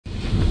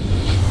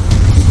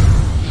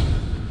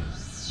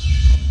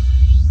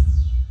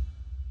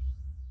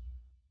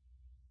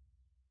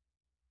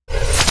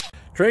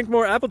Drink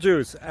more apple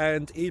juice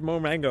and eat more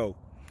mango.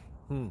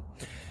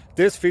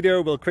 This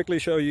video will quickly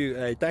show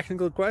you a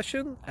technical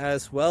question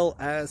as well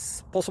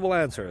as possible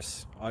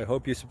answers. I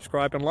hope you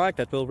subscribe and like,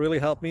 that will really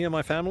help me and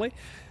my family.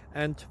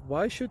 And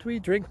why should we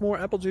drink more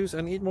apple juice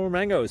and eat more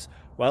mangoes?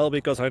 Well,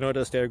 because I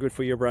noticed they're good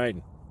for your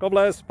brain. God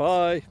bless,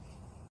 bye!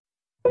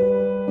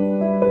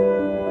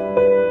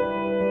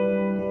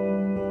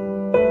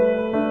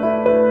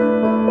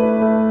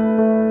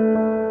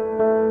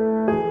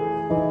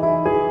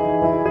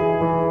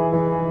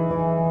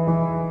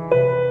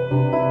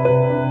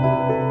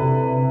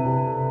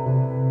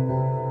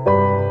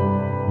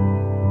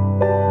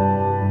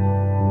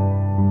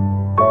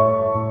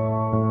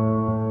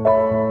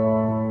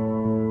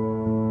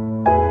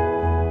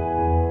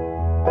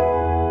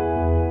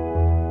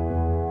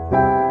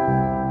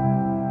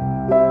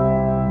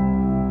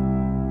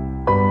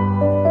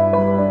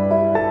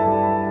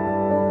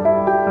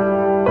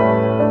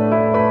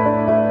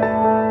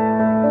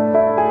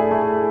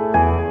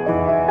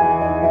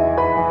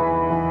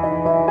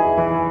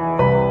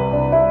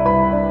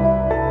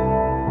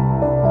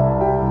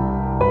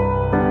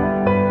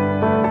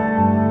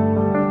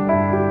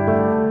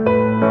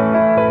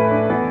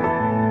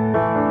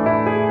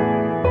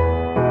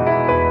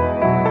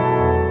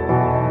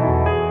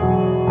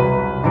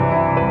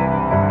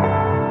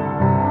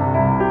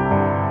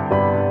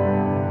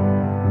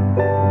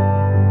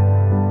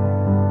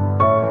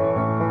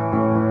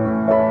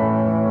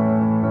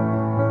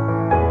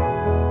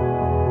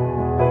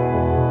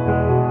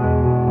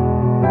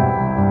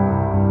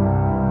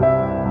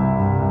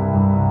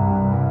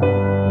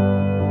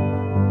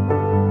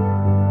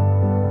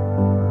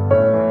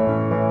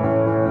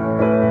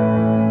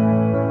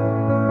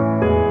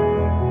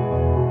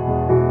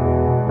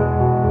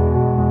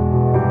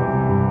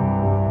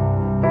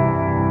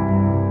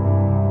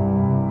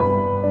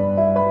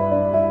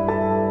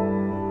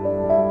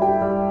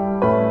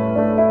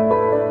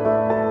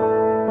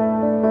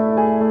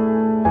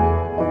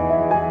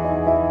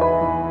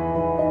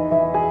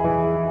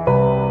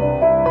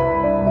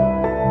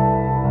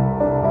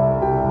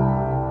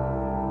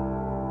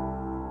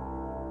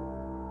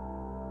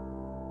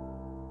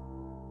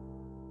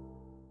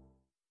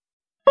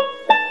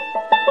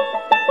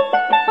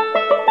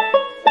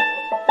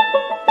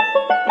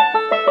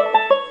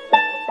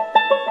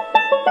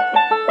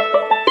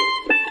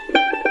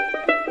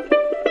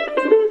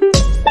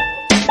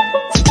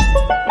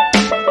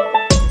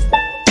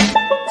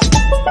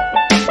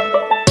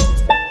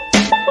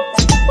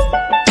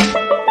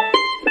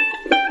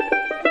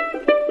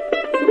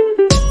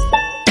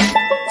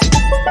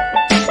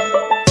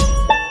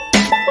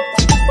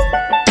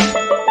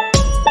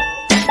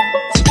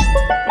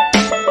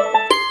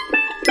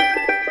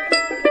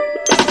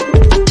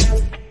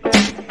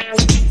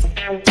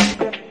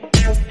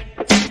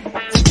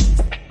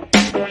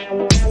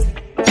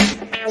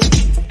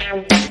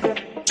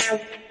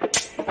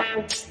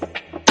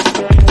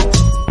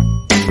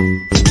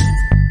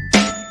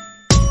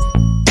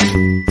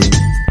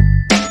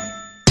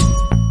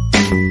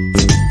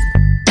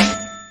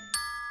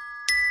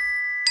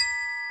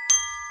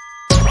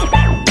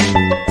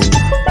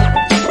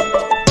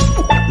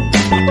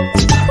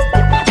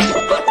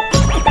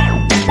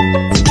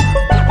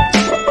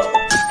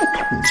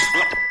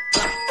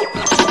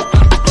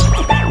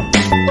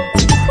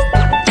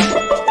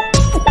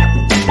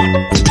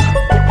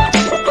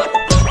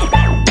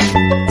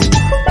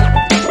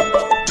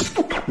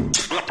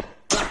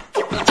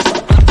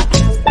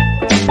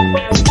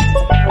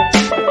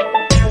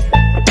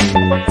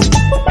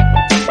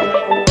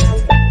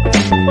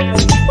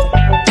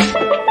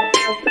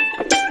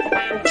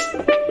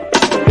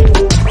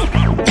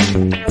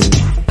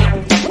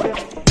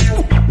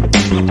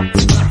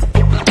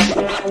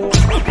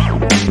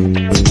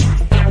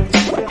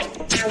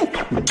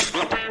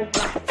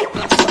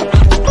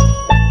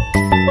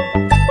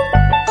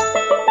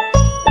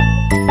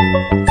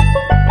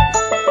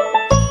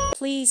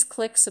 Please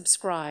click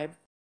subscribe.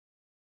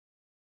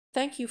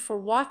 Thank you for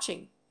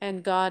watching,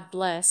 and God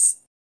bless.